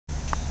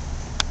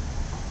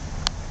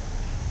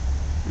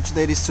Which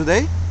date is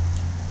today?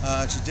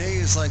 Today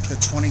is like the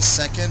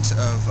 22nd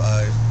of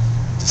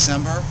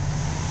December,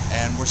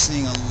 and we're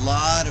seeing a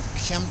lot of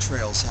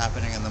chemtrails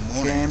happening in the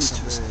morning.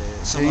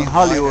 Some in of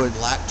Hollywood. white and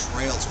black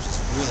trails, which is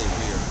really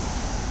weird.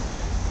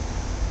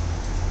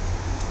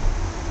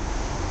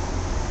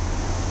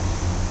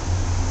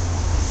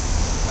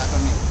 Back on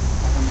me.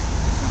 Back on me.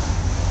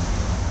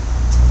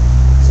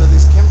 So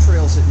these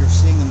chemtrails that you're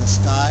seeing in the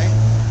sky,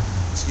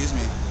 excuse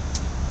me,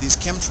 these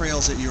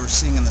chemtrails that you're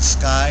seeing in the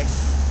sky,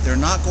 they're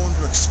not going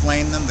to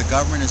explain them. The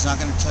government is not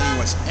going to tell you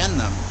what's in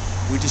them.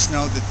 We just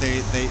know that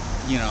they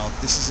you know,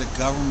 this is a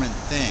government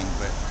thing,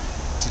 but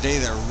today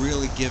they're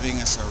really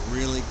giving us a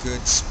really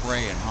good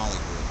spray in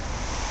Hollywood.